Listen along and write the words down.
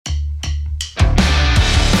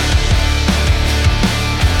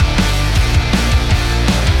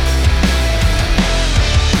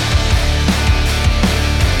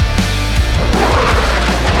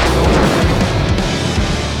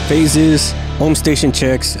Phases, home station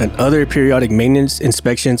checks, and other periodic maintenance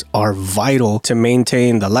inspections are vital to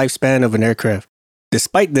maintain the lifespan of an aircraft.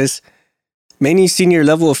 Despite this, many senior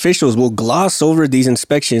level officials will gloss over these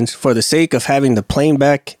inspections for the sake of having the plane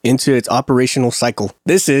back into its operational cycle.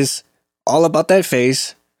 This is all about that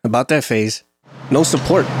phase, no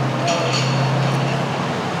support.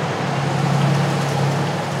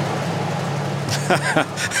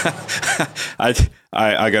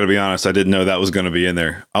 I got to be honest. I didn't know that was going to be in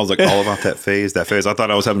there. I was like, all about that phase. I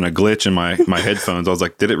thought I was having a glitch in my headphones. I was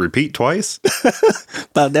like, did it repeat twice?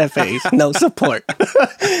 About that phase, no support.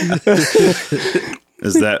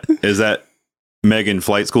 Is that Megan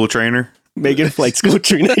flight school trainer? Megan flight school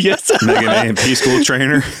trainer, yes. Megan A&P school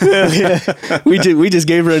trainer. Yeah, we just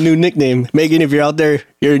gave her a new nickname. Megan, if you're out there,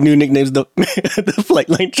 your new nickname's the flight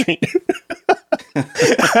line trainer.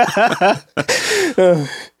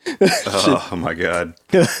 Oh my god.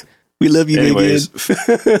 We love you. Anyways,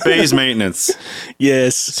 Megan. Phase maintenance.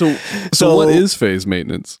 Yes. So what is phase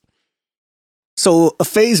maintenance? So a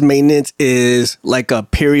phase maintenance is like a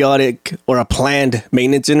periodic or a planned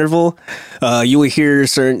maintenance interval. You may hear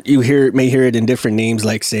it in different names,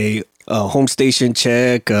 like say a home station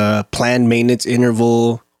check, planned maintenance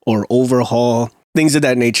interval, or overhaul, things of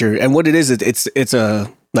that nature. And what it is, it's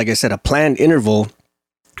a, like I said, a planned interval,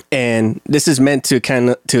 and this is meant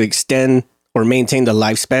to extend or maintain the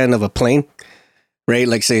lifespan of a plane, right?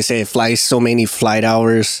 Like say it flies so many flight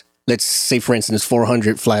hours. Let's say, for instance,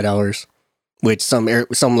 400 flight hours, which some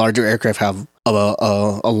larger aircraft have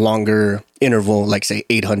a longer interval, like say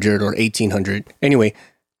 800 or 1800. Anyway,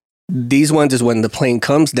 these ones is when the plane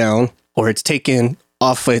comes down or it's taken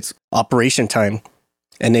off its operation time,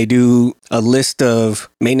 and they do a list of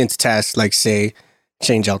maintenance tasks, like say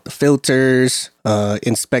change out the filters,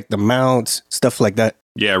 inspect the mounts, stuff like that.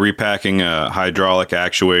 Yeah, repacking hydraulic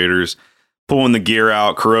actuators, pulling the gear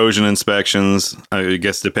out, corrosion inspections. I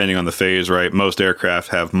guess depending on the phase, right? Most aircraft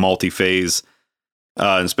have multi-phase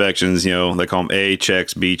inspections. You know, they call them A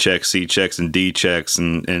checks, B checks, C checks, and D checks.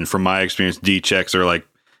 And from my experience, D checks are like,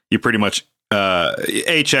 you pretty much,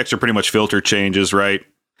 A checks are pretty much filter changes, right?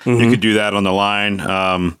 Mm-hmm. You could do that on the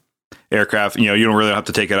line. Aircraft, you don't really have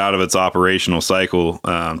to take it out of its operational cycle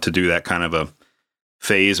to do that kind of a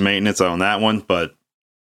phase maintenance on that one. But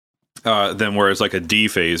then whereas like a D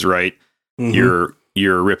phase, right? Mm-hmm.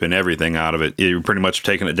 You're ripping everything out of it. You're pretty much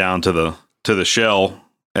taking it down to the shell.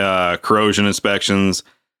 Corrosion inspections.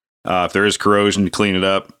 If there is corrosion, to clean it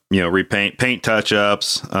up. Paint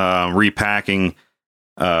touch-ups, repacking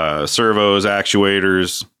servos,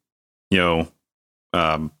 actuators.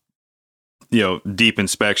 Deep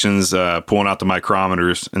inspections, pulling out the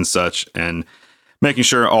micrometers and such, and making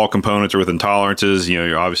sure all components are within tolerances.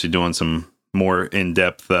 You're obviously doing some more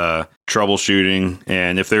in-depth troubleshooting.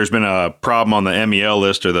 And if there's been a problem on the MEL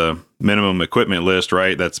list or the minimum equipment list,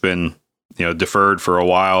 right, that's been deferred for a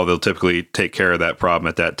while, they'll typically take care of that problem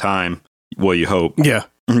at that time. Well, you hope. Yeah.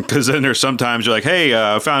 Because then there's sometimes you're like, hey,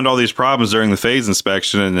 I found all these problems during the phase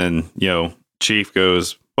inspection. And then, chief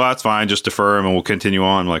goes, well, that's fine. Just defer them and we'll continue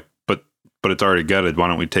on. Like, but it's already gutted. Why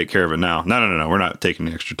don't we take care of it now? No. We're not taking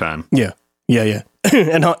the extra time. Yeah.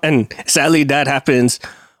 And sadly, that happens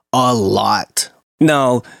a lot.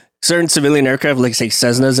 Now, certain civilian aircraft, like say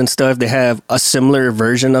Cessnas and stuff, they have a similar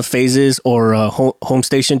version of phases or home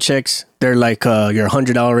station checks. They're like your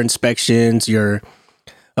 100-hour inspections, your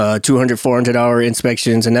 200, 400-hour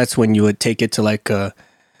inspections, and that's when you would take it to like an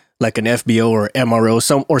FBO or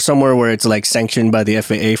MRO, somewhere where it's like sanctioned by the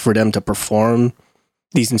FAA for them to perform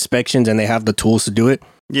these inspections, and they have the tools to do it.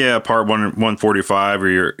 Yeah, Part 145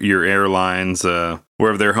 or your airlines,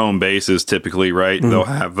 wherever their home base is typically, right? Mm-hmm. They'll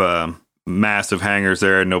have massive hangars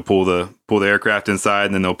there, and they'll pull the aircraft inside,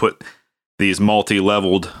 and then they'll put these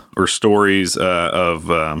multi-leveled or stories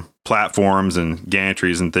of platforms and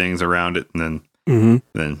gantries and things around it, and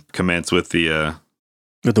then commence with the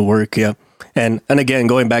work. Yeah, and again,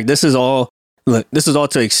 going back, this is all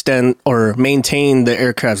to extend or maintain the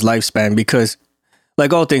aircraft's lifespan, because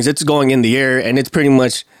like all things, it's going in the air, and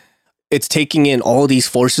it's taking in all these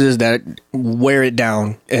forces that wear it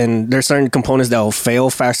down. And there's certain components that will fail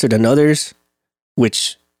faster than others,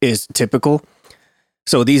 which is typical.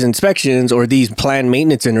 So these inspections or these planned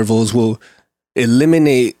maintenance intervals will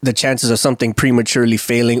eliminate the chances of something prematurely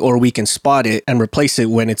failing, or we can spot it and replace it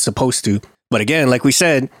when it's supposed to. But again, like we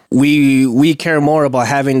said, we care more about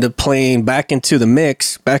having the plane back into the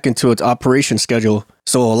mix, back into its operation schedule.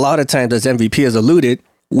 So a lot of times, as MVP has alluded,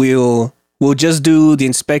 we'll just do the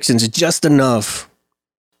inspections just enough,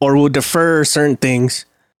 or we'll defer certain things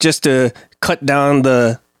just to cut down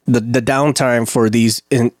the downtime for these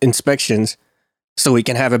inspections, so we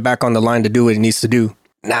can have it back on the line to do what it needs to do.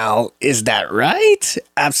 Now, is that right?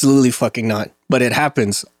 Absolutely fucking not. But it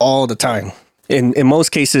happens all the time. In most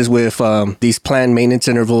cases with these planned maintenance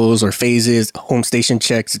intervals or phases, home station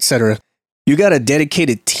checks, etc., you got a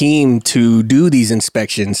dedicated team to do these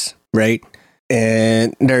inspections, right?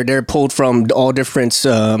 And they're pulled from all different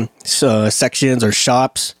sections or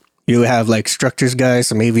shops. You have like structures guys,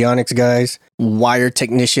 some avionics guys, wire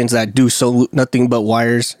technicians that do nothing but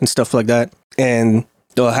wires and stuff like that. And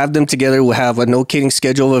they'll have them together. We'll have a no-kidding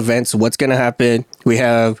schedule of events, what's going to happen. We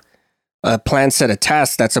have a planned set of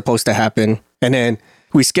tasks that's supposed to happen. And then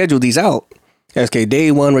we schedule these out. Okay,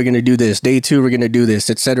 day 1, we're going to do this. Day 2, we're going to do this,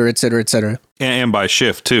 et cetera, et cetera, et cetera. And by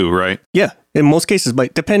shift too, right? Yeah. In most cases,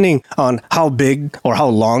 but depending on how big or how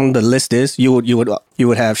long the list is, you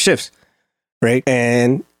would have shifts, right?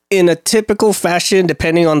 And in a typical fashion,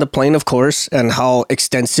 depending on the plane, of course, and how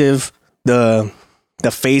extensive the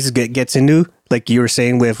phase gets into, like you were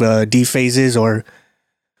saying with D phases or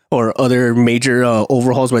other major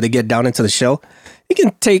overhauls where they get down into the shell, it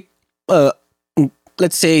can take,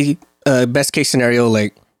 let's say, best case scenario,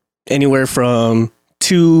 like anywhere from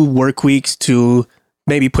 2 work weeks to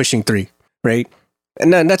maybe pushing 3, right?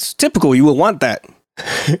 And then that's typical. You will want that.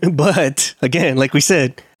 But again, like we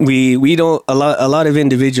said, we don't, a lot of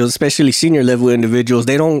individuals, especially senior level individuals,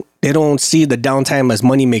 they don't see the downtime as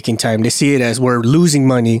money making time. They see it as we're losing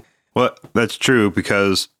money. Well, that's true,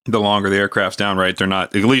 because the longer the aircraft's down, right, they're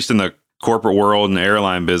not, at least in the corporate world and the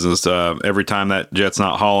airline business, every time that jet's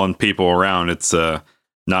not hauling people around, it's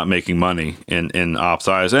not making money in ops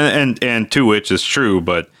eyes, and to which is true,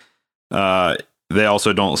 but they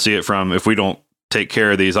also don't see it from, if we don't take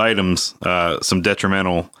care of these items, some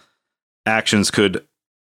detrimental actions could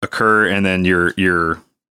occur, and then you're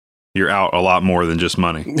out a lot more than just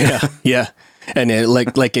money. Yeah. And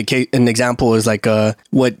an example is like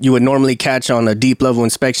what you would normally catch on a deep level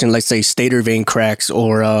inspection, let's say stator vane cracks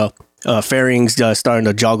or fairings starting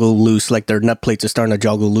to joggle loose, like their nut plates are starting to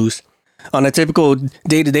joggle loose. On a typical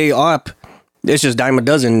day-to-day op, it's just dime a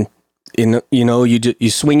dozen. You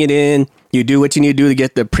swing it in, you do what you need to do to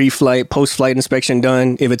get the pre-flight, post-flight inspection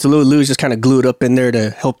done. If it's a little loose, just kind of glue it up in there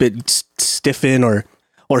to help it stiffen or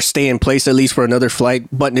stay in place at least for another flight.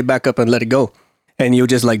 Button it back up and let it go. And you'll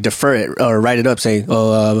just like defer it or write it up, say,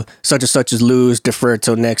 such and such is loose, defer it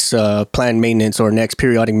till next planned maintenance or next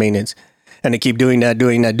periodic maintenance. And they keep doing that.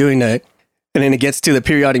 And then it gets to the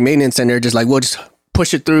periodic maintenance and they're just like, we'll just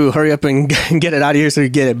push it through, hurry up and get it out of here so you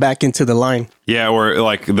get it back into the line. Yeah, or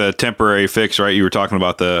like the temporary fix, right? You were talking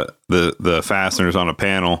about the fasteners on a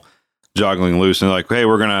panel joggling loose, and like, hey,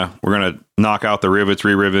 we're gonna knock out the rivets,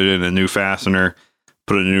 re-rivet in a new fastener,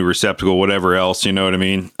 put in a new receptacle, whatever else, you know what I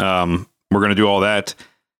mean? We're gonna do all that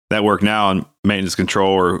work now, and maintenance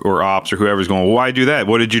control or ops or whoever's going, well, why do that?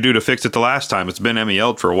 What did you do to fix it the last time? It's been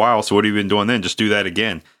MEL'd for a while, so what have you been doing then? Just do that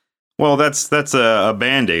again. Well, that's a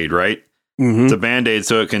Band-Aid, right? Mm-hmm. It's a Band-Aid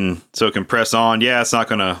so it can press on. Yeah, it's not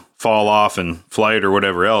going to fall off in flight or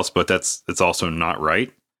whatever else, but it's also not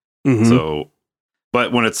right. Mm-hmm. So,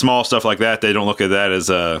 but when it's small stuff like that, they don't look at that as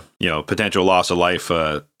a potential loss of life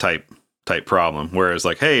type problem. Whereas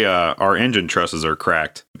like, hey, our engine trusses are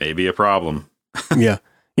cracked, maybe a problem. Yeah.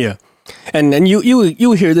 And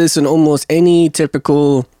you hear this in almost any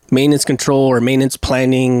typical maintenance control or maintenance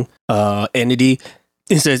planning entity.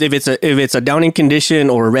 It says if it's a downing condition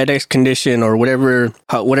or a red X condition or whatever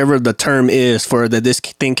the term is for that this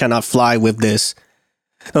thing cannot fly with this,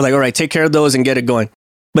 they're like, all right, take care of those and get it going.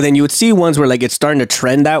 But then you would see ones where like it's starting to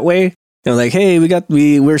trend that way. Like, hey,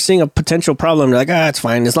 we're seeing a potential problem. They're like, it's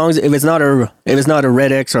fine as long as if it's not a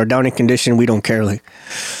red X or a downing condition, we don't care. Like,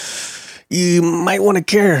 you might want to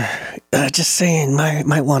care. Just saying,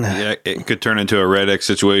 might want to. Yeah, it could turn into a red X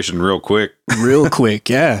situation real quick.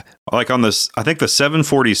 Yeah. Like on this, I think the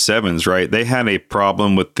 747s, right? They had a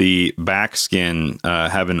problem with the back skin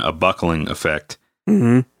having a buckling effect.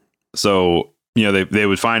 Mm-hmm. So, they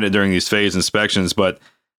would find it during these phase inspections, but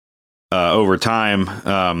over time,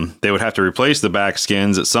 they would have to replace the back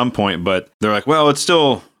skins at some point. But they're like, well, it's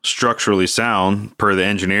still structurally sound per the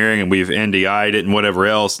engineering, and we've NDI'd it and whatever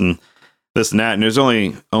else, and this and that, and there's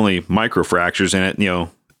only micro fractures in it.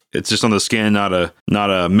 It's just on the skin, not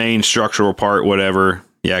a main structural part, whatever,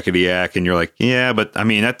 yakety yak. And you're like, yeah, but I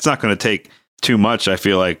mean, that's not going to take too much. I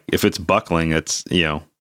feel like if it's buckling, it's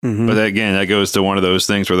Mm-hmm. But again, that goes to one of those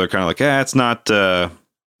things where they're kind of like, it's not.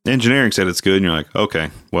 Engineering said it's good, and you're like, okay,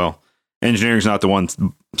 well, engineering's not the one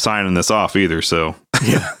signing this off either. So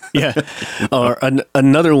yeah. Or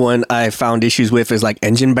another one I found issues with is like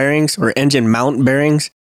engine bearings or engine mount bearings.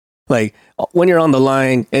 Like when you're on the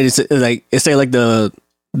line, it's like say like the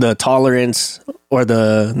tolerance or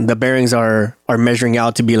the bearings are measuring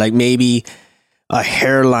out to be like maybe a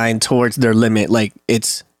hairline towards their limit, like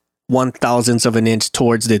it's 1/1000th of an inch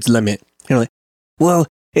towards its limit. You're like, well,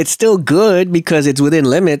 it's still good because it's within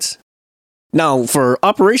limits. Now, for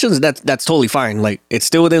operations, that's totally fine. Like, it's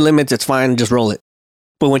still within limits. It's fine. Just roll it.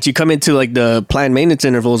 But once you come into like the planned maintenance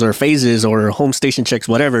intervals or phases or home station checks,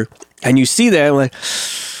 whatever, and you see that, I'm like,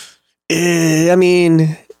 I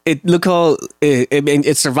mean, look how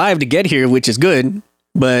it survived to get here, which is good.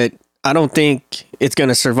 But I don't think it's going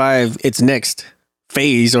to survive its next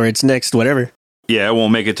phase or its next whatever. Yeah, it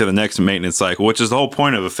won't make it to the next maintenance cycle, which is the whole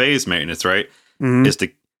point of a phase maintenance, right? Mm-hmm. Is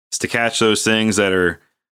to catch those things that are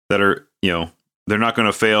they're not going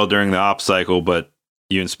to fail during the op cycle, but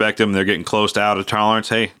you inspect them, they're getting close to out of tolerance.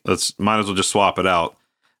 Hey, might as well just swap it out.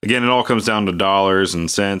 Again, it all comes down to dollars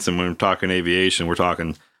and cents, and when we're talking aviation, we're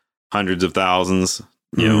talking hundreds of thousands,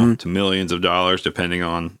 to millions of dollars, depending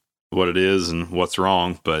on what it is and what's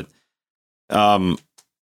wrong. But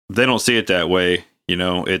they don't see it that way. You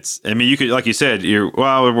could, like you said, we're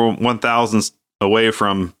 1/1000th away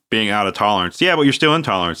from being out of tolerance. Yeah, but you're still in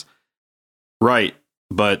tolerance. Right.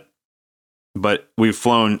 But we've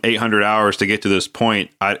flown 800 hours to get to this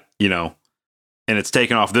point, and it's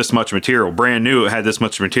taken off this much material. Brand new, it had this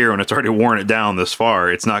much material, and it's already worn it down this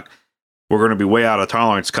far. It's not, we're going to be way out of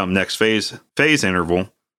tolerance come next phase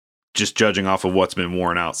interval, just judging off of what's been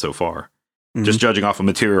worn out so far. Mm-hmm. Just judging off of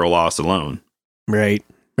material loss alone. Right.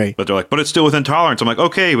 But they're like, but it's still within tolerance. I'm like,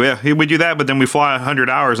 okay, we do that, but then we fly 100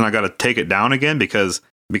 hours and I got to take it down again because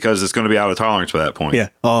it's going to be out of tolerance by that point. Yeah.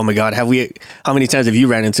 Oh my God. How many times have you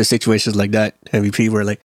ran into situations like that, MVP, where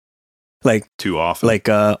like too often, like,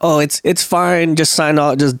 it's fine. Just sign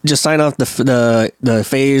off, just sign off the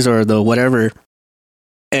phase or the whatever.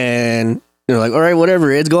 And you're like, all right,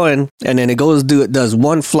 whatever, it's going. And then it does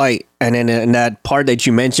one flight. And then and that part that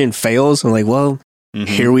you mentioned fails. I'm like, well,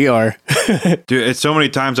 here we are. Dude, it's so many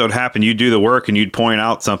times that would happen. You'd do the work and you'd point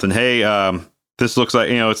out something. Hey, this looks like,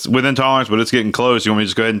 it's within tolerance, but it's getting close. You want me to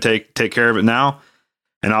just go ahead and take care of it now?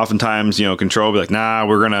 And oftentimes, control will be like, nah,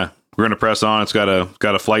 we're gonna press on. It's got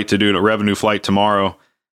a flight to do, a revenue flight tomorrow.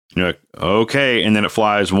 And you're like, okay. And then it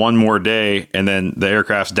flies one more day, and then the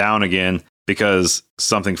aircraft's down again because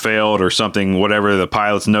something failed or something, whatever. The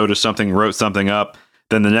pilots noticed something, wrote something up.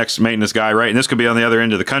 Then the next maintenance guy, right? And this could be on the other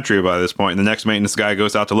end of the country by this point. And the next maintenance guy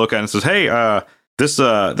goes out to look at it and says, hey,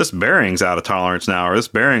 this bearing's out of tolerance now, or this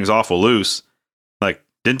bearing's awful loose. Like,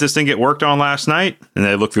 didn't this thing get worked on last night? And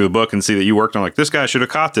they look through the book and see that you worked on, like, this guy should have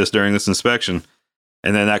caught this during this inspection.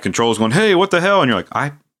 And then that control's going, hey, what the hell? And you're like,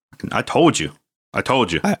 I told you. I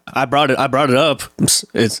brought it up. I brought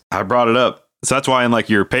it up. So that's why in like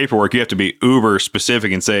your paperwork, you have to be uber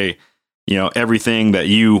specific and say, everything that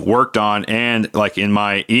you worked on. And like in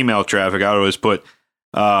my email traffic, I would always put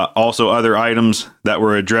also other items that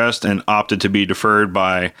were addressed and opted to be deferred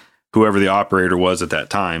by whoever the operator was at that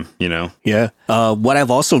time, Yeah. What I've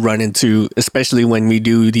also run into, especially when we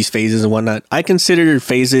do these phases and whatnot, I consider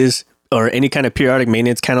phases or any kind of periodic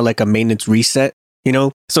maintenance kind of like a maintenance reset,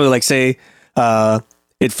 So like say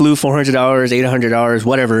it flew 400 hours, 800 hours,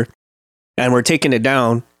 whatever, and we're taking it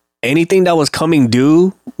down. Anything that was coming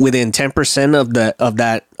due within 10% of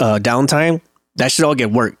that downtime, that should all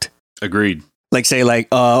get worked. Agreed. Like say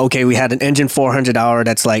okay, we had an engine 400 hour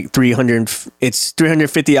that's like 300, it's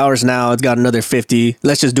 350 hours now. It's got another 50.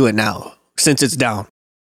 Let's just do it now since it's down.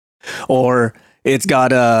 Or it's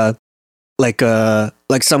got like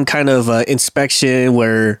some kind of inspection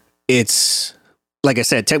where it's, like I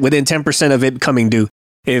said, within 10% of it coming due.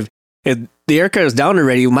 If the aircraft is down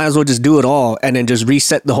already, you might as well just do it all and then just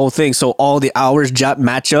reset the whole thing so all the hours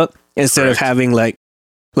match up instead of having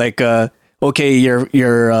okay, your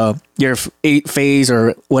 8 phase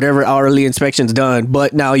or whatever hourly inspection's done,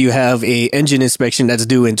 but now you have a engine inspection that's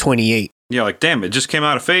due in 28. Yeah, like damn, it just came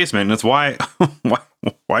out of phase, man. That's why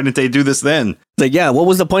why didn't they do this then? Like, yeah, what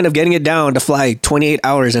was the point of getting it down to fly 28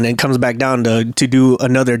 hours and then comes back down to do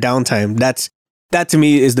another downtime? That to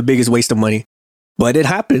me is the biggest waste of money. But it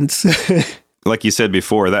happens. Like you said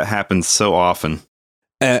before, that happens so often.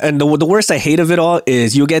 And the worst I hate of it all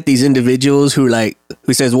is you'll get these individuals who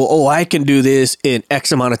says, well, I can do this in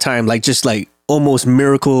X amount of time, like just like almost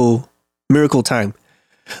miracle time.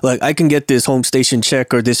 Like I can get this home station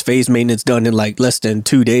check or this phase maintenance done in like less than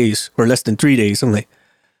 2 days or less than 3 days. I'm like,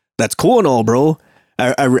 that's cool and all, bro.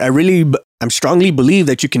 I'm strongly believe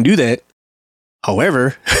that you can do that.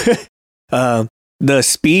 However, the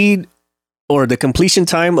speed or the completion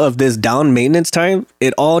time of this down maintenance time,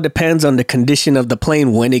 it all depends on the condition of the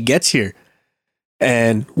plane when it gets here.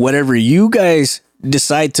 And whatever you guys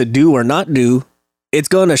decide to do or not do, it's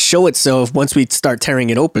going to show itself once we start tearing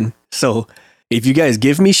it open. So if you guys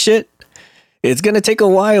give me shit, it's going to take a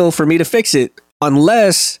while for me to fix it.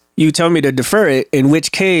 unless you tell me to defer it, in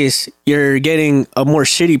which case you're getting a more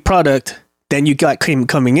shitty product than you got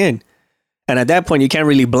coming in. And at that point, you can't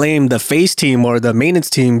really blame the phase team or the maintenance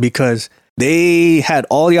team because they had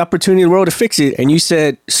all the opportunity in the world to fix it. And you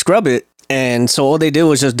said, scrub it. And so all they did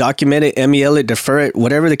was just document it, MEL it, defer it,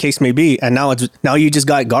 whatever the case may be. And now you just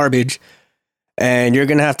got garbage. And you're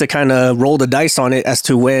going to have to kind of roll the dice on it as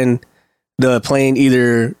to when the plane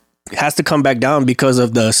either has to come back down because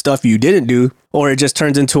of the stuff you didn't do, or it just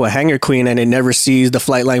turns into a hangar queen and it never sees the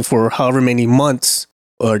flight line for however many months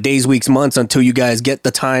or days, weeks, months until you guys get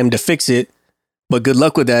the time to fix it. But good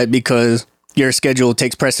luck with that because your schedule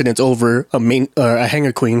takes precedence over a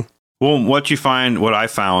hangar queen. Well, what I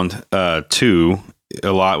found too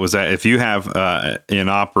a lot was that if you have an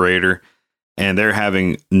operator and they're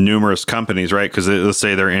having numerous companies, right? Because let's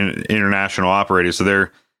say they're international operators, so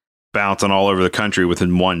they're bouncing all over the country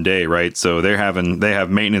within one day, right? So they have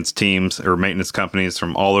maintenance teams or maintenance companies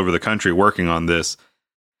from all over the country working on this.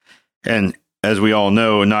 And as we all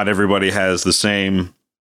know, not everybody has the same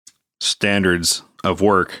standards of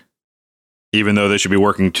work, even though they should be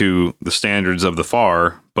working to the standards of the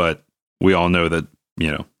FAR. But we all know that,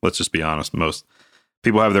 let's just be honest, most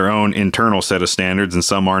people have their own internal set of standards and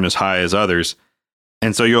some aren't as high as others.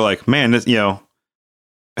 And so you're like, man, this,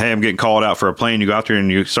 hey, I'm getting called out for a plane. You go out there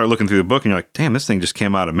and you start looking through the book and you're like, damn, this thing just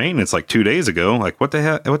came out of maintenance like 2 days ago. Like, what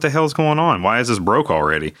the hell's going on? Why is this broke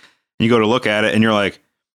already? And you go to look at it and you're like,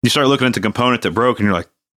 you start looking at the component that broke and you're like,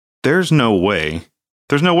 there's no way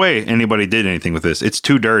anybody did anything with this. It's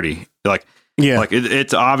too dirty. Like, yeah, like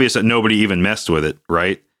it's obvious that nobody even messed with it,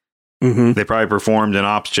 right? Mm-hmm. They probably performed an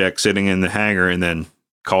ops check sitting in the hangar and then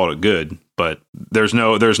called it good. But there's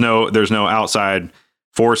no outside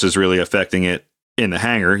forces really affecting it in the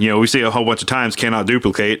hangar. We see a whole bunch of times cannot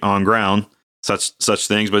duplicate on ground, such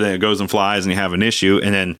things, but then it goes and flies and you have an issue.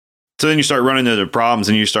 And then, so then you start running into problems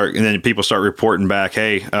and then people start reporting back,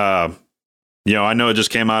 hey, I know it just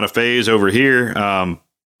came out of phase over here. And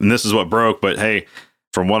this is what broke, but hey,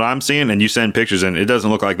 from what I'm seeing, and you send pictures and it doesn't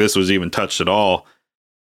look like this was even touched at all.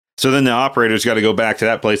 So then the operator's got to go back to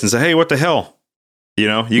that place and say, hey, what the hell?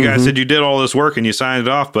 You guys said you did all this work and you signed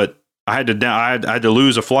it off, but I had to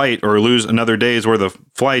lose a flight or lose another day's worth of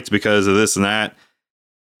flights because of this and that.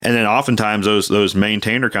 And then oftentimes those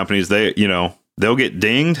maintainer companies, they'll get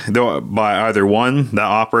dinged by either one, the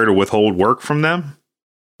operator withhold work from them,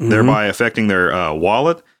 thereby affecting their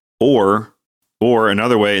wallet, or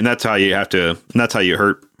another way, and that's how you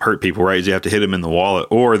hurt people, right? Is you have to hit them in the wallet,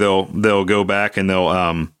 or they'll go back and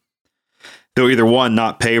they'll either one,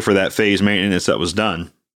 not pay for that phase maintenance that was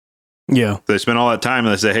done. Yeah. So they spend all that time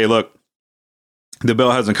and they say, hey, look, the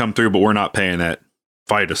bill hasn't come through, but we're not paying that.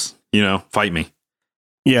 Fight us, fight me.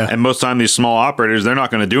 Yeah. And most time these small operators, they're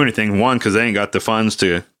not going to do anything. One, because they ain't got the funds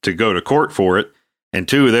to go to court for it. And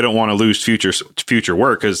two, they don't want to lose future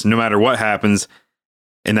work, because no matter what happens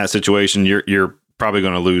in that situation, you're probably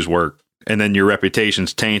going to lose work. And then your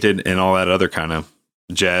reputation's tainted and all that other kind of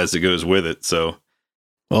jazz that goes with it. So.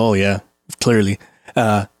 Oh, yeah, clearly.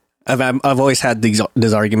 I've always had these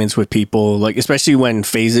arguments with people, like especially when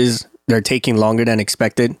phases, they're taking longer than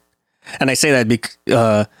expected. And I say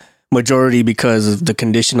that majority because of the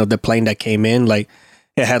condition of the plane that came in. Like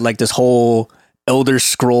it had like this whole Elder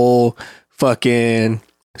Scroll fucking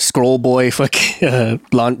scroll boy fucking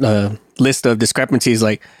list of discrepancies.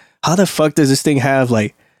 Like, how the fuck does this thing have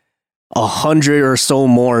like 100 or so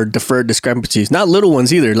more deferred discrepancies? Not little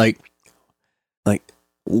ones either. Like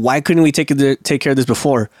why couldn't we take care of this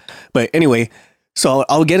before? But anyway, so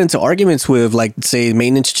I'll get into arguments with like, say,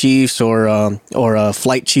 maintenance chiefs or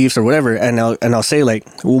flight chiefs or whatever, and I'll say like,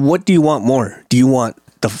 well, what do you want more? Do you want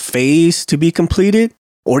the phase to be completed,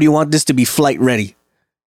 or do you want this to be flight ready?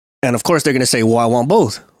 And of course they're gonna say, well, I want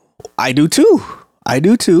both. I do too.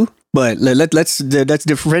 But let's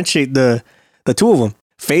differentiate the two of them.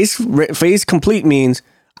 Phase complete means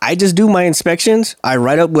I just do my inspections. I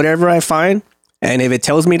write up whatever I find. And if it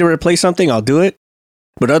tells me to replace something, I'll do it.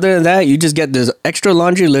 But other than that, you just get this extra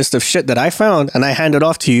laundry list of shit that I found and I hand it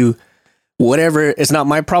off to you. Whatever, it's not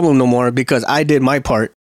my problem no more because I did my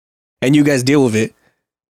part and you guys deal with it.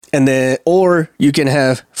 And then, or you can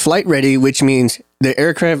have flight ready, which means the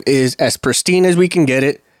aircraft is as pristine as we can get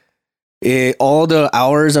it. All the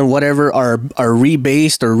hours and whatever are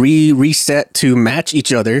rebased or reset to match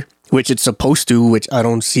each other, which it's supposed to, which I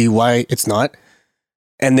don't see why it's not.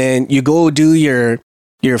 And then you go do your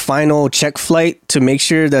final check flight to make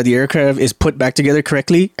sure that the aircraft is put back together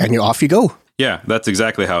correctly, and you're off you go. Yeah, that's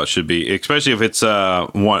exactly how it should be, especially if it's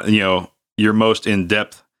your most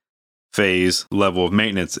in-depth phase level of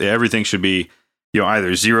maintenance. Everything should be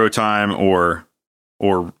either zero time or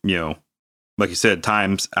like you said,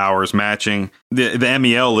 times, hours matching. The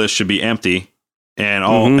MEL list should be empty, and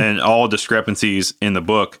all discrepancies in the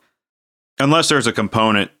book, unless there's a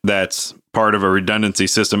component that's part of a redundancy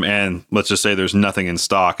system, and let's just say there's nothing in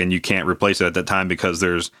stock and you can't replace it at that time because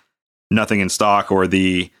there's nothing in stock, or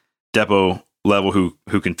the depot level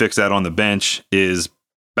who can fix that on the bench is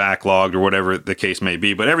backlogged, or whatever the case may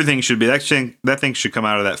be. But everything should be, that thing should come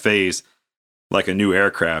out of that phase like a new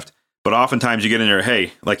aircraft. But oftentimes you get in there,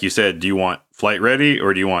 hey, like you said, do you want flight ready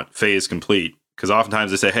or do you want phase complete? Because oftentimes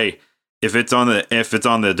they say, hey, if it's on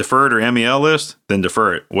the deferred or MEL list, then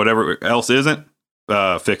defer it. Whatever else isn't,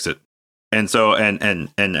 fix it. And so, and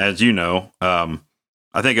as you know,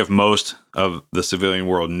 I think if most of the civilian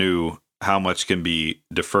world knew how much can be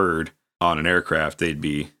deferred on an aircraft, they'd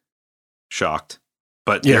be shocked.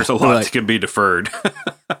 But there's a lot that can be deferred.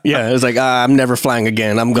 Yeah, it's like, I'm never flying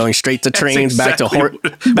again. I'm going straight to trains, back to horse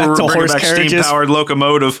carriages. Steam-powered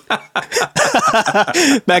locomotive.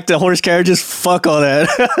 Back to horse carriages. Fuck all that.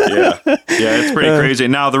 Yeah, it's pretty crazy.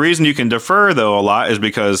 Now, the reason you can defer, though, a lot is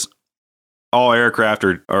because all aircraft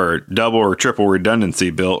are double or triple redundancy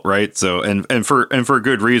built, right? So, and for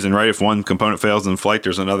good reason, right? If one component fails in flight,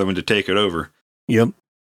 there's another one to take it over. Yep.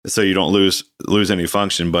 So you don't lose any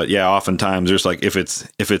function. But yeah, oftentimes there's like, if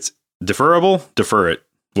it's deferrable, defer it.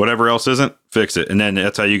 Whatever else isn't, fix it. And then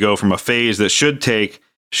that's how you go from a phase that should take,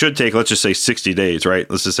 let's just say 60 days, right?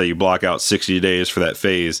 Let's just say you block out 60 days for that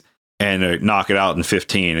phase and knock it out in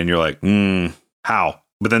 15. And you're like, how?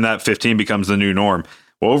 But then that 15 becomes the new norm.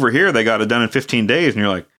 Well, over here, they got it done in 15 days. And you're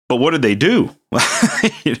like, but what did they do?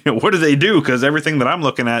 What did they do? Because everything that I'm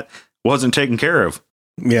looking at wasn't taken care of.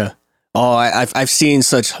 Yeah. Oh, I've seen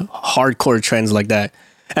such hardcore trends like that.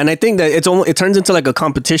 And I think that it turns into like a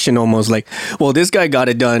competition almost, like, well, this guy got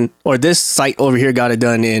it done, or this site over here got it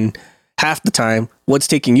done in half the time. What's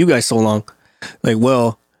taking you guys so long? Like,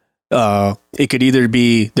 well, it could either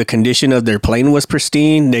be the condition of their plane was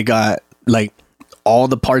pristine. They got like all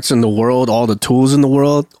the parts in the world, all the tools in the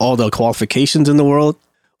world, all the qualifications in the world,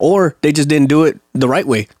 or they just didn't do it the right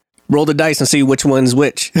way. Roll the dice and see which one's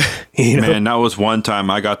which. Man, that was one time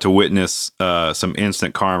I got to witness some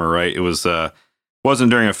instant karma, right? It was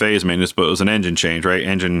wasn't during a phase maintenance, but it was an engine change, right?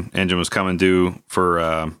 Engine was coming due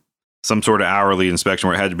for some sort of hourly inspection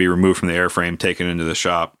where it had to be removed from the airframe, taken into the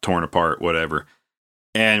shop, torn apart, whatever.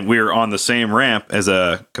 And we were on the same ramp as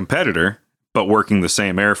a competitor, but working the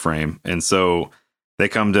same airframe. And so they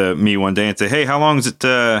come to me one day and say, hey, how long does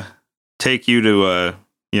it take you to,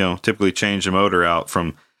 typically change the motor out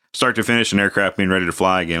from start to finish an aircraft being ready to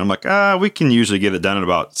fly again? I'm like, we can usually get it done in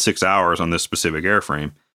about 6 hours on this specific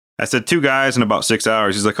airframe. I said 2 guys in about 6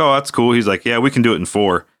 hours. He's like, oh, that's cool. He's like, yeah, we can do it in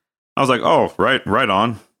 4. I was like, oh, right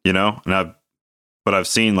on, and I've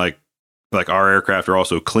seen like our aircraft are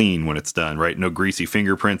also clean when it's done, right? No greasy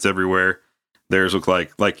fingerprints everywhere. Theirs look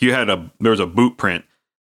like you had there was a boot print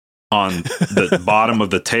on the bottom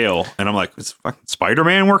of the tail. And I'm like, is fucking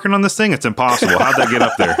Spider-Man working on this thing? It's impossible. How'd that get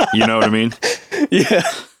up there? You know what I mean? Yeah.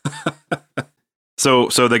 So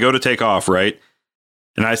they go to take off, right?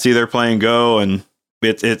 And I see their plane go, and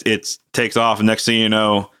it takes off. And next thing you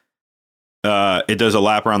know, it does a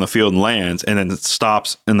lap around the field and lands, and then it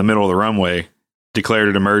stops in the middle of the runway, declared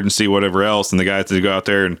an emergency, whatever else. And the guy had to go out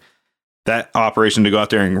there, and that operation to go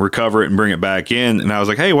out there and recover it and bring it back in. And I was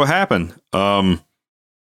like, hey, what happened?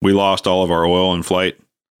 We lost all of our oil in flight.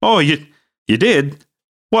 Oh, you did?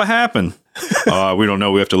 What happened? We don't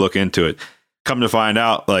know. We have to look into it. Come to find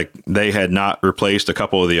out, like, they had not replaced a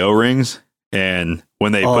couple of the O-rings. And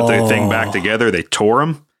when they put the thing back together, they tore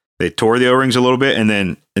them. They tore the O-rings a little bit, and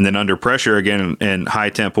then under pressure again and high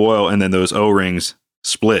temp oil, and then those O-rings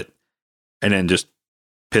split, and then just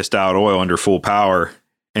pissed out oil under full power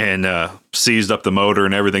and seized up the motor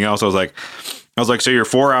and everything else. I was like, so your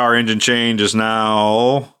 4-hour engine change is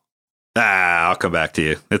now. I'll come back to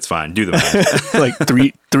you. It's fine. Do the math. Like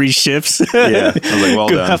three shifts. Yeah, I was like, well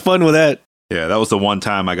done. Have fun with that. Yeah, that was the one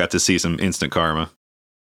time I got to see some instant karma.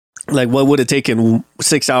 Like, what would have taken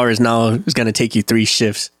 6 hours now is going to take you 3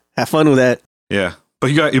 shifts. Have fun with that. Yeah,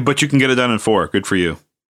 but you can get it done in 4. Good for you.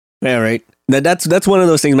 Yeah, right. That's one of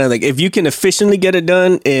those things, man. Like, if you can efficiently get it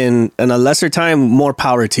done in a lesser time, more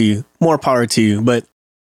power to you. More power to you. But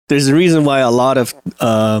there's a reason why a lot of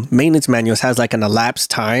maintenance manuals has like an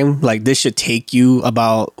elapsed time. Like, this should take you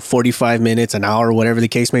about 45 minutes, an hour, whatever the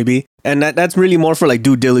case may be. And that's really more for like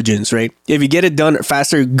due diligence, right? If you get it done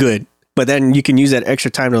faster, good. But then you can use that extra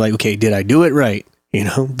time to like, okay, did I do it right?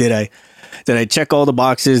 Did I check all the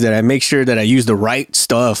boxes? Did I make sure that I used the right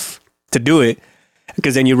stuff to do it?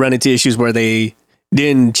 Because then you run into issues where they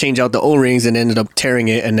didn't change out the O-rings and ended up tearing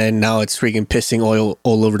it. And then now it's freaking pissing oil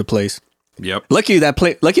all over the place. Yep. Lucky that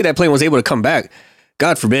plane was able to come back.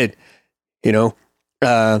 God forbid, you know.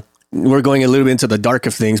 We're going a little bit into the dark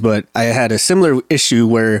of things, but I had a similar issue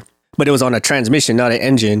but it was on a transmission, not an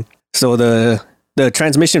engine. So the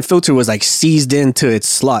transmission filter was like seized into its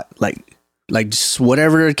slot, like just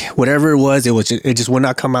whatever it was, it just would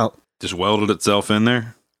not come out. Just welded itself in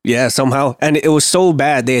there. Yeah, somehow. And it was so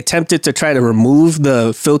bad. They attempted to try to remove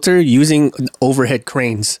the filter using overhead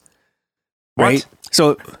cranes. What? Right?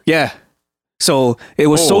 So, yeah. So it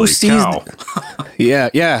was Holy so seized. cow.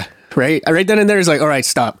 Yeah. Right? Right then and there, it's like, all right,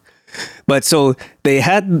 stop. But so they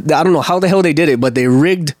had, I don't know how the hell they did it, but they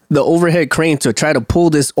rigged the overhead crane to try to pull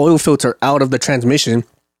this oil filter out of the transmission.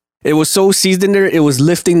 It was so seized in there, it was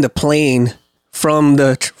lifting the plane from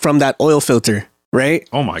that oil filter, right?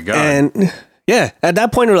 Oh my God. And yeah, at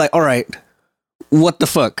that point we're like, all right, what the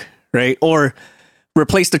fuck, right? Or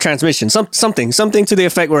replace the transmission, something to the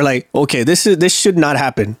effect where like, okay, this should not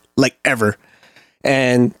happen, like ever.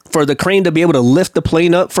 And for the crane to be able to lift the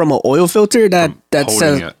plane up from an oil filter, that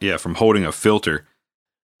says from holding a filter.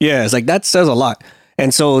 Yeah, it's like that says a lot.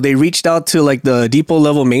 And so they reached out to like the depot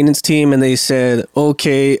level maintenance team, and they said,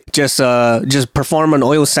 okay, just perform an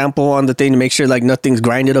oil sample on the thing to make sure like nothing's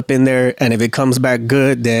grinded up in there. And if it comes back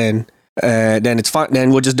good, then it's fine.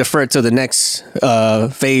 Then we'll just defer it to the next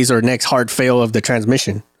phase or next hard fail of the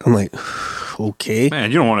transmission. I'm like, okay,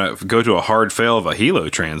 man, you don't want to go to a hard fail of a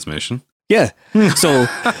helo transmission. Yeah. So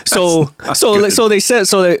they said,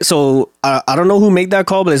 I don't know who made that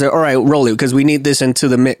call, but they said, all right, roll it, because we need this into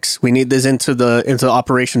the mix. We need this into the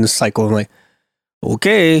operations cycle. I'm like,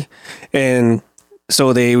 okay. And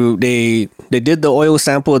so they did the oil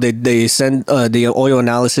sample. They sent the oil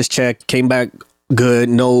analysis check, came back good.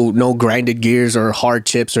 No grinded gears or hard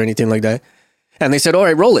chips or anything like that. And they said, all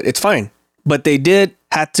right, roll it. It's fine. But they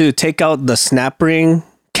had to take out the snap ring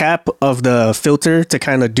cap of the filter to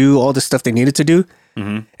kind of do all the stuff they needed to do.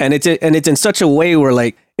 Mm-hmm. And it's in such a way where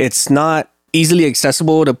like it's not easily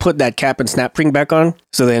accessible to put that cap and snap ring back on.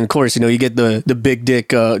 So then of course, you get the big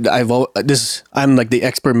dick. I'm like the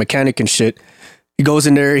expert mechanic and shit. He goes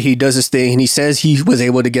in there, he does his thing, and he says he was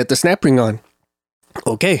able to get the snap ring on.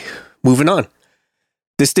 Okay, moving on.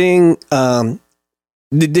 This thing,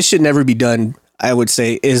 this should never be done. I would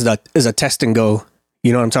say is a test and go.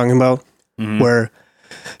 You know what I'm talking about? Mm-hmm.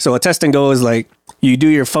 So a test and go is like you do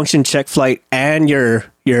your function check flight and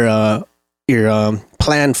your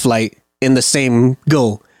planned flight in the same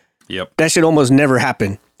go. Yep. That should almost never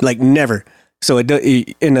happen. Like never. So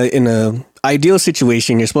in a ideal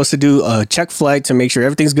situation, you're supposed to do a check flight to make sure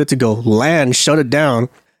everything's good to go. Land, shut it down,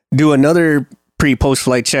 do another pre-post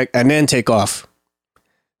flight check, and then take off.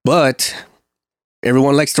 But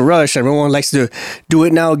everyone likes to rush. Everyone likes to do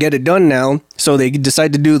it now, get it done now. So they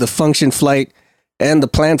decide to do the function flight and the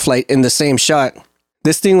planned flight in the same shot.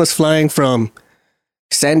 This thing was flying from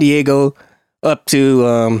San Diego up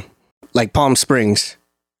to like Palm Springs.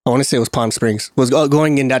 I want to say it was Palm Springs. Was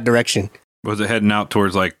going in that direction. Was it heading out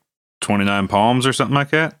towards like 29 Palms or something like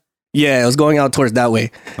that? Yeah, it was going out towards that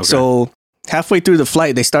way. Okay. So halfway through the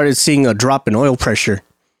flight, they started seeing a drop in oil pressure.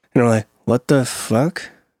 And they're like, what the fuck?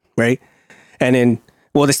 Right? And then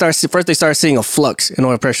they start seeing a flux in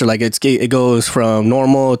oil pressure. Like it goes from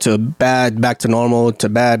normal to bad, back to normal, to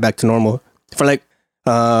bad, back to normal for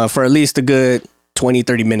at least a good 20,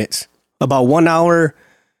 30 minutes. About 1 hour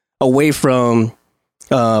away from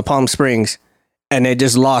Palm Springs, and it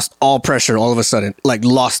just lost all pressure all of a sudden. Like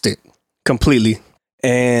lost it completely.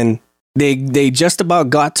 And they just about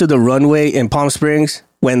got to the runway in Palm Springs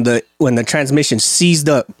when the transmission seized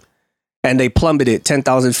up and they plummeted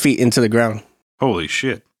 10,000 feet into the ground. Holy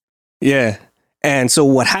shit. Yeah. And so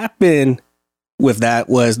what happened with that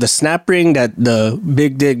was the snap ring that the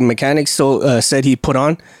big dig mechanic said he put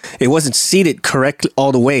on, it wasn't seated correctly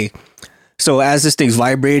all the way. So as this thing's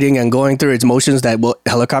vibrating and going through its motions that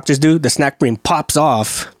helicopters do, the snap ring pops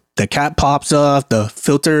off, the cap pops off, the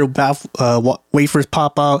filter wafers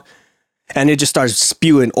pop out, and it just starts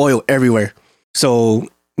spewing oil everywhere. So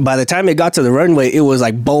by the time it got to the runway, it was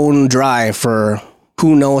like bone dry for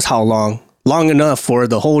who knows how long. Long enough for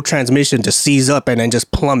the whole transmission to seize up and then just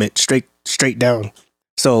plummet straight down.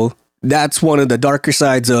 So that's one of the darker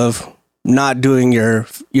sides of not doing your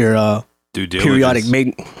periodic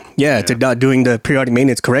maintenance. Yeah, to not doing the periodic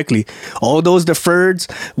maintenance correctly. All those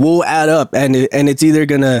deferreds will add up, and it's either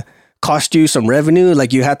gonna cost you some revenue,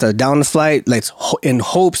 like you have to down the flight, like in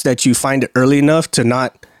hopes that you find it early enough to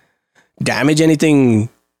not damage anything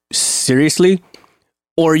seriously.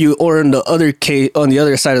 Or in the other case, on the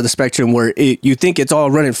other side of the spectrum, where you think it's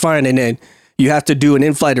all running fine, and then you have to do an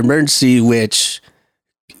in-flight emergency, which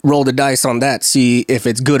roll the dice on that, see if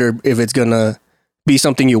it's good or if it's gonna be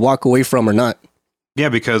something you walk away from or not. Yeah,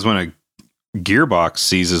 because when a gearbox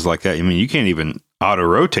seizes like that, I mean, you can't even auto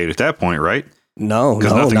rotate at that point, right? No,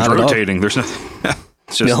 because nothing's not rotating. There's nothing.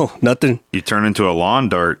 It's just, nothing. You turn into a lawn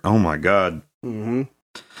dart. Oh my god. Mm-hmm.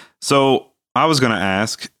 So I was going to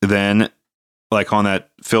ask then, like on that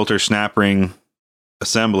filter snap ring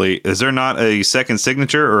assembly, is there not a second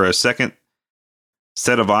signature or a second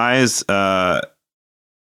set of eyes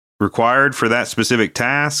required for that specific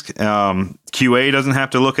task? QA doesn't have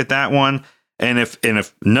to look at that one, and if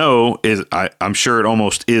no, I'm sure it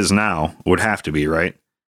almost is now. Would have to be, right?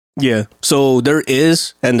 Yeah. So there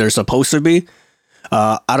is, and there's supposed to be.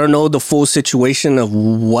 I don't know the full situation of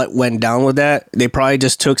what went down with that. They probably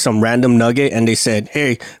just took some random nugget and they said,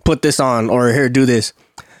 "Hey, put this on," or "Here, do this."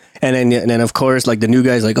 And then of course, like the new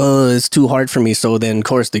guy's like, "Oh, it's too hard for me." So then, of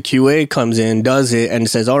course, the QA comes in, does it, and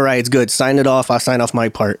says, "All right, it's good. Sign it off. I'll sign off my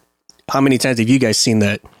part." How many times have you guys seen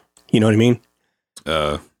that? You know what I mean?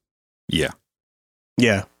 Yeah.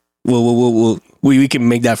 Yeah. We can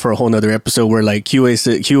make that for a whole nother episode where like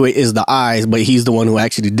QA is the eyes, but he's the one who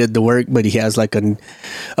actually did the work, but he has like a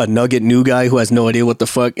nugget new guy who has no idea what the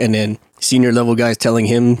fuck, and then senior level guys telling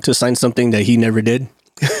him to sign something that he never did.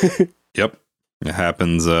 Yep. It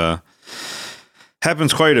happens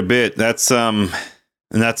quite a bit. That's and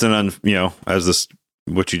that's as this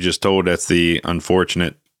what you just told, that's the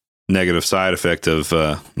unfortunate negative side effect of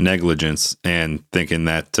negligence, and thinking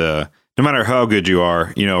that no matter how good you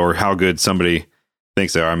are, or how good somebody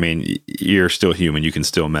thinks they are, I mean, you're still human. You can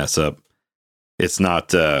still mess up. It's not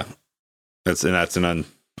that's an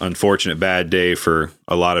unfortunate bad day for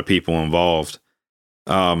a lot of people involved.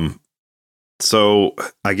 So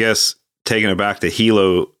I guess taking it back to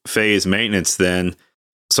helo phase maintenance then.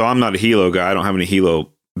 So I'm not a helo guy. I don't have any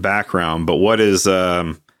helo background, but what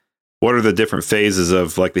are the different phases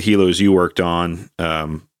of like the helos you worked on?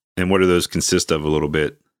 And what do those consist of a little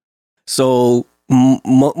bit? So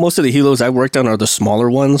most of the helos I worked on are the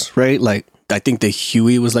smaller ones, right? Like I think the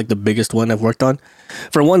Huey was like the biggest one I've worked on.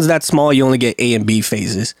 For ones that small, you only get A and B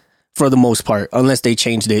phases for the most part, unless they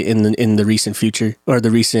changed it in the recent future or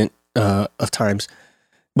the recent of times.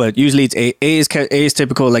 But usually it's A. A is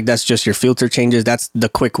typical, like that's just your filter changes. That's the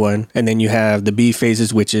quick one, and then you have the B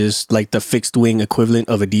phases, which is like the fixed wing equivalent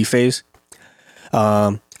of a D phase.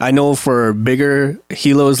 I know for bigger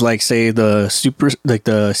helos, like say the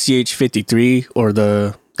CH-53 or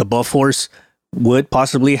the Buff Horse would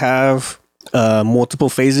possibly have multiple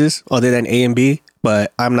phases other than A and B,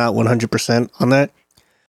 but I'm not 100% on that.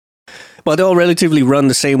 But they'll relatively run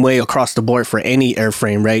the same way across the board for any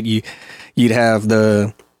airframe, right? You'd have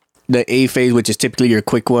the A phase, which is typically your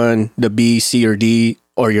quick one, the B, C, or D,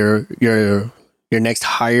 or your next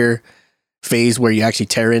higher phase where you actually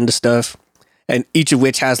tear into stuff. And each of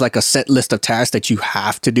which has like a set list of tasks that you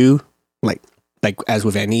have to do, like as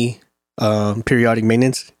with any periodic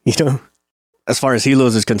maintenance, As far as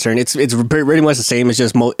helos is concerned, it's pretty much the same. It's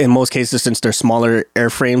just in most cases, since they're smaller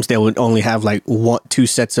airframes, they would only have like two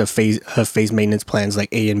sets of phase maintenance plans, like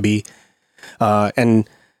A and B. And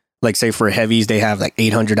like say for heavies, they have like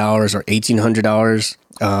 800 hours or 1800 hours.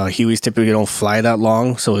 Hueys typically don't fly that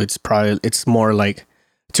long, so it's more like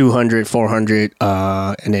 200, 400,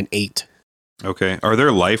 and then 8. Okay. Are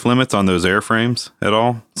there life limits on those airframes at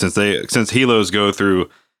all? Since helos go through,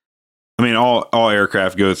 I mean, all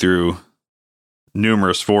aircraft go through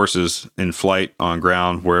numerous forces in flight, on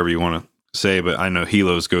ground, wherever you want to say, but I know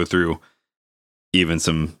helos go through even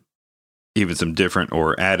some different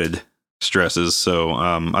or added stresses. So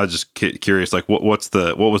I was just curious, like what was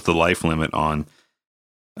the life limit on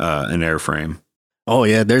an airframe? Oh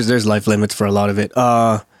yeah, there's life limits for a lot of it.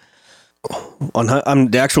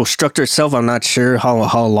 On the actual structure itself, I'm not sure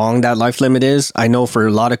how long that life limit is. I know for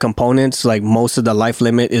a lot of components, like most of the life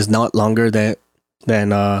limit is not longer than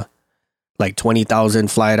like 20,000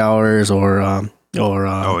 flight hours or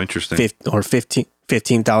interesting.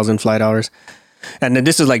 15,000 flight hours. And then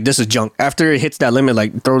this is junk. After it hits that limit,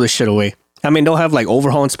 like throw this shit away. I mean, they'll have like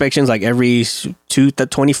overhaul inspections like every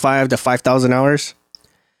 25 to 5,000 hours.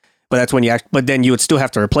 But that's when but then you would still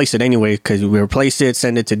have to replace it anyway, because we replace it,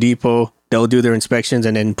 send it to depot, they'll do their inspections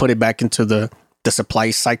and then put it back into the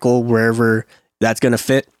supply cycle wherever that's going to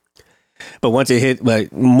fit. But once it hit,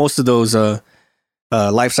 like most of those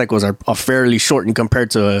life cycles are fairly shortened compared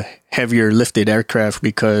to a heavier lifted aircraft,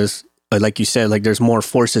 because like you said, like there's more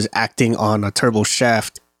forces acting on a turbo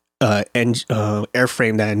shaft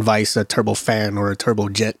airframe than vice a turbo fan or a turbo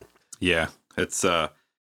jet. Yeah, it's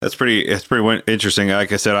pretty interesting.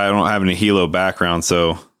 Like I said, I don't have any helo background,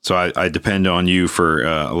 so I depend on you for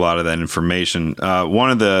a lot of that information. One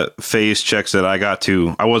of the phase checks that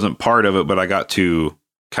I wasn't part of it, but I got to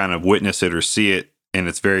kind of witness it or see it in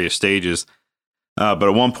its various stages. But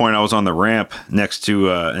at one point, I was on the ramp next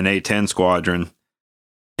to an A-10 squadron,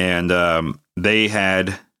 and they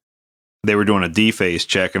were doing a D-phase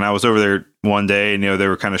check, and I was over there one day, and they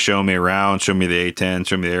were kind of showing me around, showing me the A-10,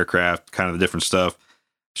 showing me the aircraft, kind of the different stuff,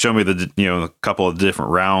 showing me a couple of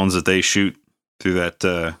different rounds that they shoot through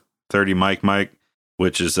that 30 mic,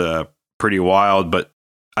 which is pretty wild. But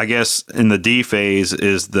I guess in the D phase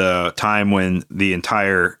is the time when the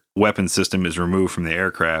entire weapon system is removed from the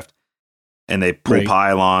aircraft, and they pull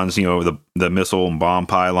pylons, the missile and bomb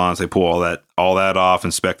pylons. They pull all that off,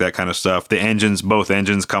 inspect that kind of stuff. The engines, both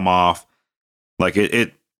engines come off. Like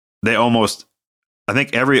almost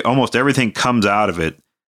everything comes out of it.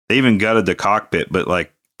 They even gutted the cockpit, but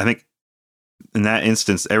like I think in that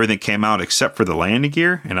instance, everything came out except for the landing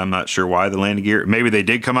gear, and I'm not sure why the landing gear. Maybe they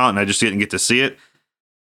did come out, and I just didn't get to see it.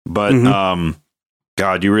 But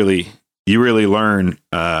God, you really learn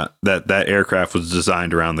that aircraft was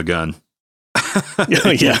designed around the gun.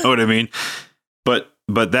 You know what I mean? But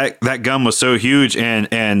that gun was so huge,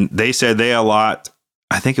 and they said they allot.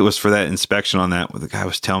 I think it was for that inspection on that. The guy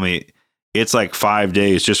was telling me it's like 5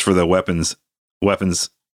 days just for the weapons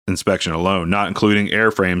inspection alone, not including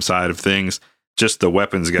airframe side of things. Just the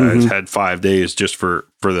weapons guys had 5 days just for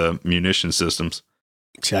the munition systems.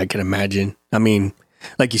 I can imagine. I mean,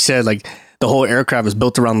 like you said, like the whole aircraft is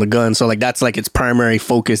built around the gun, so like that's like its primary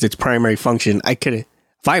focus, its primary function.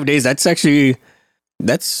 5 days. I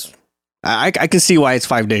can see why it's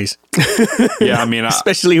 5 days. Yeah, I mean,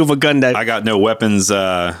 especially with a gun that I got no weapons.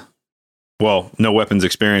 No weapons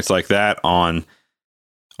experience like that on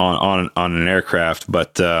an aircraft,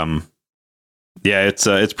 but yeah,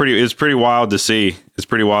 it's pretty wild to see. It's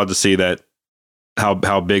pretty wild to see that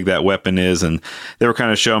how big that weapon is, and they were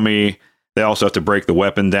kind of showing me. They also have to break the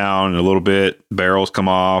weapon down a little bit. Barrels come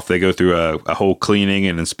off. They go through a whole cleaning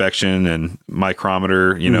and inspection and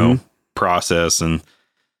micrometer, process, and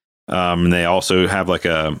they also have like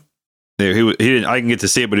he didn't. I can get to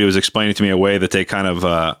see it, but he was explaining to me a way that they kind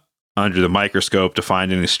of under the microscope to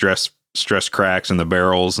find any stress cracks in the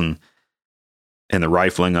barrels and the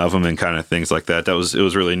rifling of them and kind of things like that. It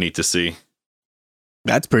was really neat to see.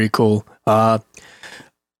 That's pretty cool.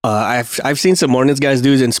 I've seen some Hornets guys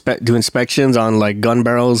do inspections on like gun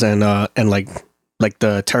barrels and like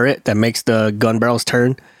the turret that makes the gun barrels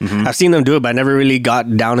turn. I've seen them do it, but I never really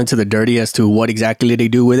got down into the dirty as to what exactly they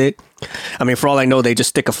do with it. I mean, for all I know, they just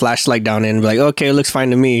stick a flashlight down in and be like, okay, it looks fine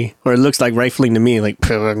to me, or it looks like rifling to me. Like,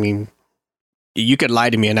 I mean, you could lie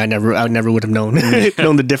to me and I never would have known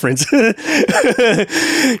the difference.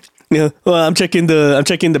 Yeah, well, I'm checking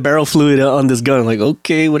the barrel fluid on this gun. I'm like,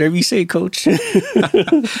 okay, whatever you say, coach.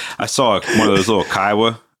 I saw one of those little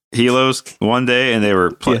Kiowa helos one day, and they were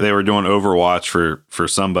doing Overwatch for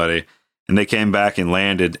somebody, and they came back and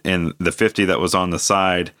landed, and the 50 that was on the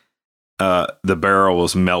side, the barrel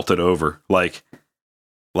was melted over, like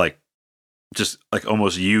just like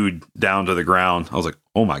almost hewed down to the ground. I was like,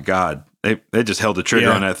 oh my God, they just held the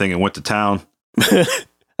trigger on that thing and went to town.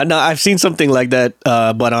 No, I've seen something like that,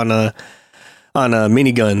 but on a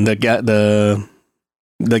minigun, the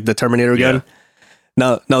Terminator gun.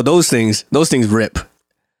 No, those things rip.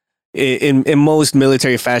 In most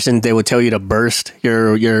military fashion, they would tell you to burst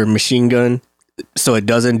your machine gun so it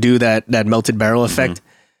doesn't do that melted barrel effect.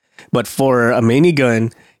 But for a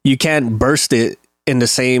minigun, you can't burst it in the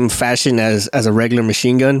same fashion as a regular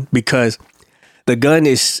machine gun, because the gun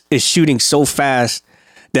is shooting so fast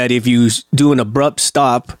that if you do an abrupt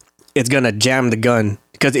stop, it's gonna jam the gun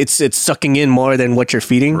because it's sucking in more than what you're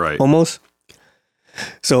feeding, almost.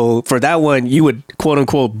 So for that one, you would quote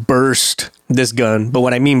unquote burst this gun, but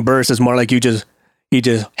what I mean burst is more like you just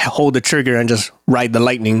hold the trigger and just ride the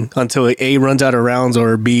lightning until A, runs out of rounds,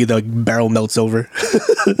 or B, the barrel melts over.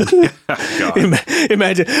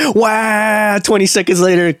 Imagine, wow, 20 seconds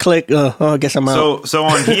later, click. I guess I'm out. So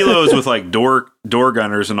on helos with like door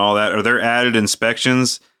gunners and all that, are there added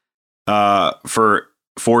inspections for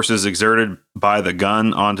forces exerted by the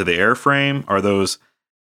gun onto the airframe? Are those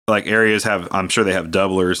like areas I'm sure they have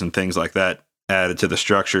doublers and things like that added to the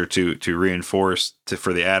structure to reinforce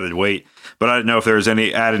for the added weight, but I didn't know if there was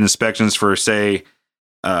any added inspections for, say,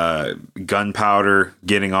 gunpowder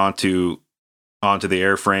getting onto the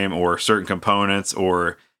airframe, or certain components,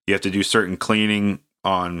 or you have to do certain cleaning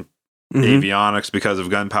on avionics because of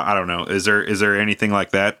gunpowder. I don't know. Is there anything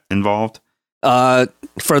like that involved?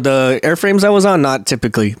 For the airframes I was on, not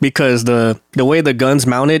typically, because the way the gun's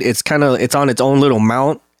mounted, it's on its own little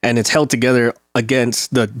mount, and it's held together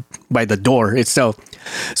by the door itself.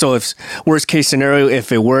 So if worst case scenario,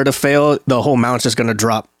 if it were to fail, the whole mount's just going to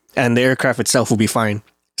drop and the aircraft itself will be fine.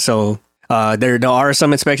 So There are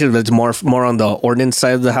some inspections, but it's more on the ordnance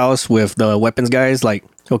side of the house with the weapons guys. Like,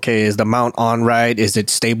 okay, is the mount on right? Is it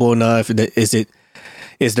stable enough?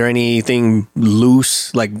 Is there anything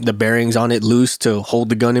loose, like the bearings on it loose to hold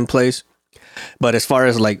the gun in place? But as far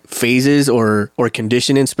as like phases or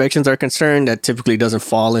condition inspections are concerned, that typically doesn't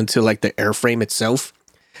fall into like the airframe itself.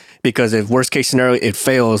 Because if worst case scenario it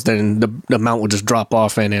fails, then the mount will just drop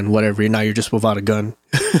off and whatever. Now you're just without a gun.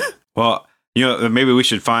 Well, maybe we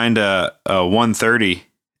should find a 130,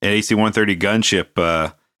 an AC-130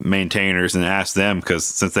 gunship maintainers and ask them, because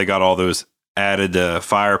since they got all those added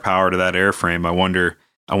firepower to that airframe, I wonder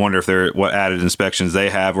if what added inspections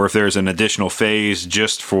they have, or if there's an additional phase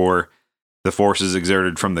just for the forces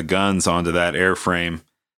exerted from the guns onto that airframe.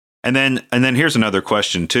 And then here's another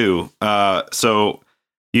question too. So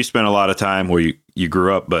you spent a lot of time where you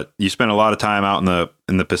grew up, but you spent a lot of time out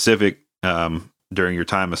in the Pacific during your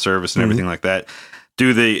time of service and everything like that.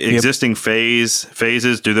 Do the existing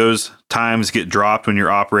phases, do those times get dropped when you're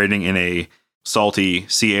operating in a salty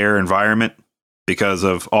sea air environment because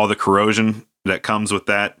of all the corrosion that comes with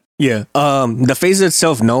that? Yeah. The phases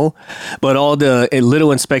itself, no, but all the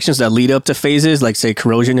little inspections that lead up to phases, like say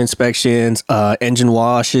corrosion inspections, engine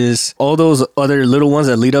washes, all those other little ones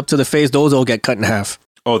that lead up to the phase, those all get cut in half.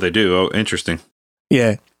 Oh, they do. Oh, interesting.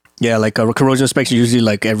 Yeah. Yeah, like a corrosion inspection usually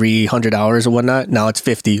like every 100 hours or whatnot. Now it's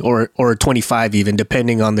 50 or 25 even,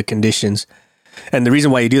 depending on the conditions. And the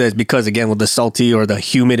reason why you do that is because, again, with the salty or the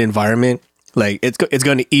humid environment, like it's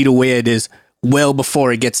going to eat away at this well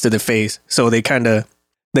before it gets to the phase. So they kind of,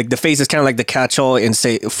 like the phase is kind of like the catch-all in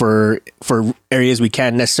say for areas we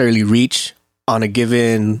can't necessarily reach on a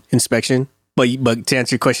given inspection. But to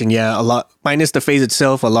answer your question, yeah, a lot, minus the phase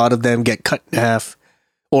itself, a lot of them get cut in half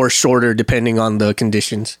or shorter depending on the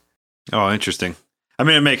conditions. Oh, interesting. I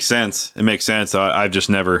mean, it makes sense. I've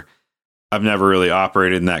never really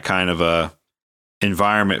operated in that kind of a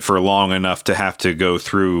environment for long enough to have to go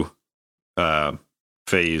through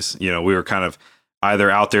phase. We were kind of either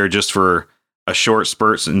out there just for a short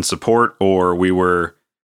spurt in support, or we were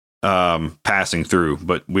passing through,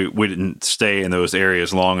 but we didn't stay in those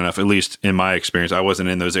areas long enough. At least in my experience, I wasn't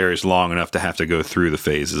in those areas long enough to have to go through the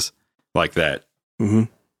phases like that. Mm-hmm.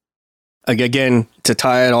 Again, to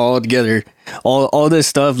tie it all together, all this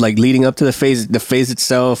stuff like leading up to the phase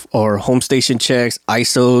itself, or home station checks,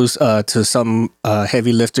 ISOs to some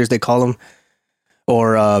heavy lifters they call them,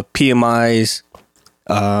 or PMIs,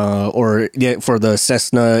 or for the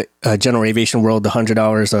Cessna General Aviation World, the 100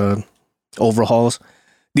 hours overhauls.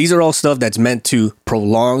 These are all stuff that's meant to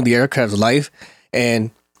prolong the aircraft's life,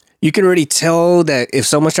 and you can already tell that if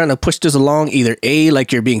someone's trying to push this along, either A,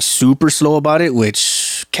 like you're being super slow about it,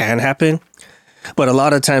 which can happen, but a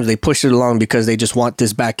lot of times they push it along because they just want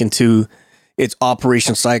this back into its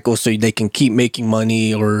operation cycle so they can keep making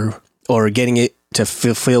money or getting it to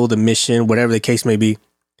fulfill the mission, whatever the case may be.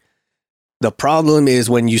 The problem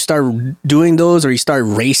is when you start doing those, or you start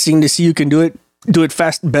racing to see who can do it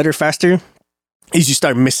faster, is you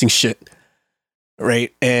start missing shit.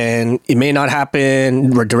 Right. And it may not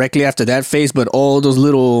happen directly after that phase, but all those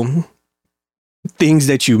little things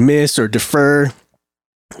that you miss or defer,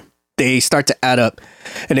 they start to add up.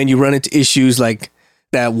 And then you run into issues like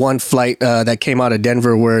that one flight that came out of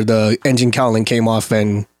Denver where the engine cowling came off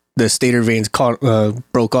and the stator vanes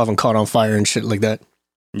broke off and caught on fire and shit like that.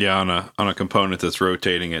 Yeah, on a component that's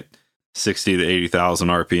rotating at 60 to 80,000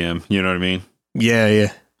 RPM. You know what I mean?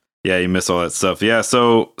 Yeah. Yeah, you miss all that stuff. Yeah,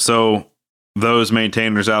 so those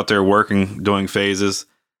maintainers out there doing phases,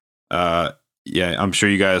 I'm sure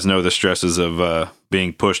you guys know the stresses of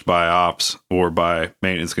being pushed by ops or by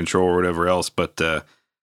maintenance control or whatever else, but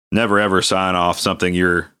never ever sign off something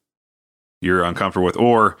you're uncomfortable with,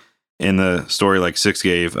 or in the story like Six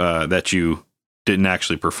gave, that you didn't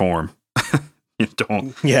actually perform.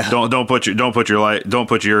 Don't put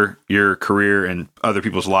your career and other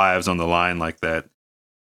people's lives on the line like that.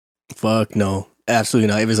 Fuck no. Absolutely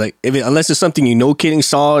not. Unless it's something kidding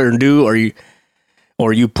saw or do,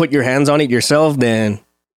 or you put your hands on it yourself, then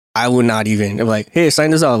I would not even. I'm like, hey, sign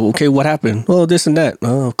this off. Okay, what happened? Well, this and that.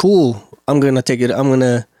 Oh, cool. I'm gonna take it. I'm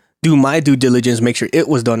gonna do my due diligence, make sure it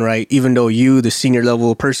was done right, even though you, the senior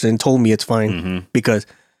level person, told me it's fine. Mm-hmm. Because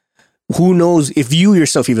who knows if you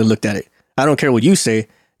yourself even looked at it? I don't care what you say.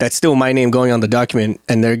 That's still my name going on the document,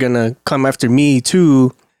 and they're gonna come after me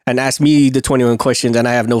too and ask me the 21 questions, and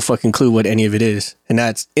I have no fucking clue what any of it is. And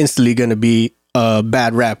that's instantly going to be a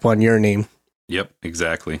bad rap on your name. Yep,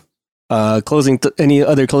 exactly. Any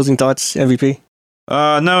other closing thoughts, MVP?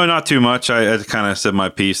 No, not too much. I kind of said my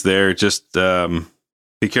piece there. Just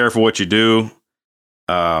be careful what you do.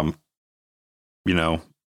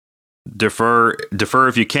 defer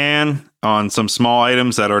if you can on some small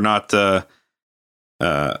items that are not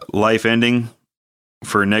life ending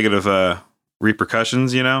for negative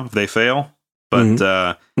repercussions, if they fail.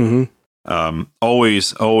 But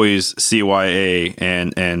always CYA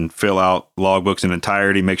and fill out logbooks in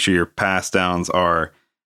entirety. Make sure your pass downs are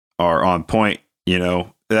on point.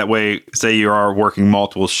 That way, say you are working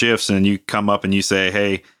multiple shifts and you come up and you say,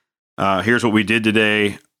 hey, here's what we did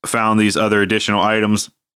today. Found these other additional items,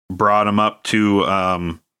 brought them up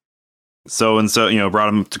to so-and-so, brought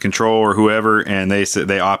them to control or whoever, and they said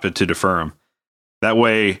they opted to defer them. That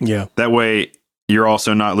way, you're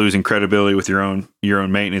also not losing credibility with your own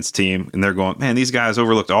maintenance team, and they're going, man, these guys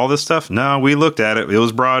overlooked all this stuff. No, we looked at it. It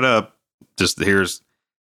was brought up. Just here's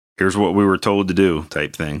what we were told to do,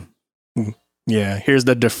 type thing. Yeah, here's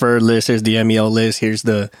the deferred list. Here's the MEL list. Here's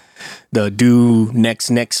the do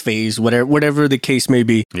next phase, whatever the case may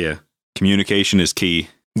be. Yeah, communication is key.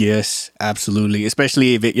 Yes, absolutely.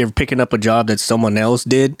 Especially if you're picking up a job that someone else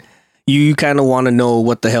did, you kind of want to know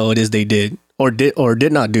what the hell it is they did or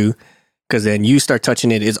did not do, because then you start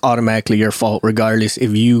touching it, it's automatically your fault, regardless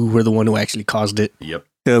if you were the one who actually caused it. Yep.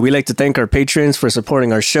 We like to thank our patrons for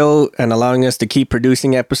supporting our show and allowing us to keep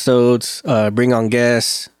producing episodes, bring on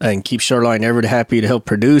guests, and keep Shoreline ever happy to help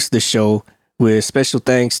produce the show. With special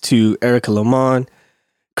thanks to Erica Lamont,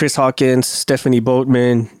 Chris Hawkins, Stephanie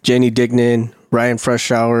Boatman, Jenny Dignan, Ryan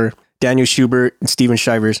Freshour, Daniel Schubert, and Steven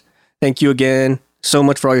Shivers. Thank you again so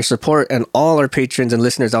much for all your support, and all our patrons and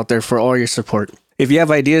listeners out there for all your support. If you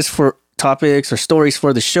have ideas for topics or stories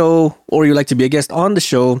for the show, or you'd like to be a guest on the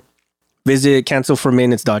show, visit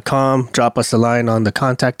cancelformaintenance.com. Drop us a line on the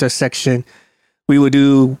contact us section. We will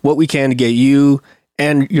do what we can to get you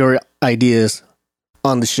and your ideas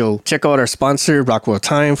on the show. Check out our sponsor, Rockwell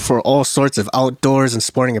Time, for all sorts of outdoors and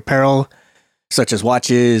sporting apparel, such as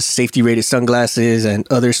watches, safety rated sunglasses, and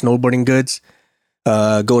other snowboarding goods.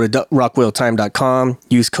 Go to rockwelltime.com.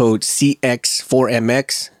 Use code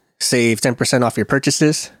CX4MX. Save 10% off your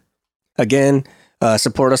purchases. Again,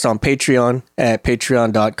 support us on Patreon at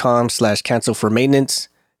patreon.com/cancelformaintenance.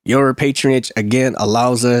 Your patronage, again,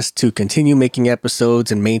 allows us to continue making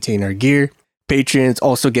episodes and maintain our gear. Patrons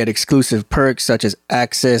also get exclusive perks such as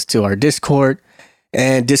access to our Discord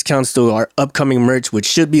and discounts to our upcoming merch, which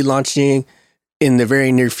should be launching in the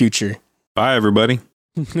very near future. Bye, everybody.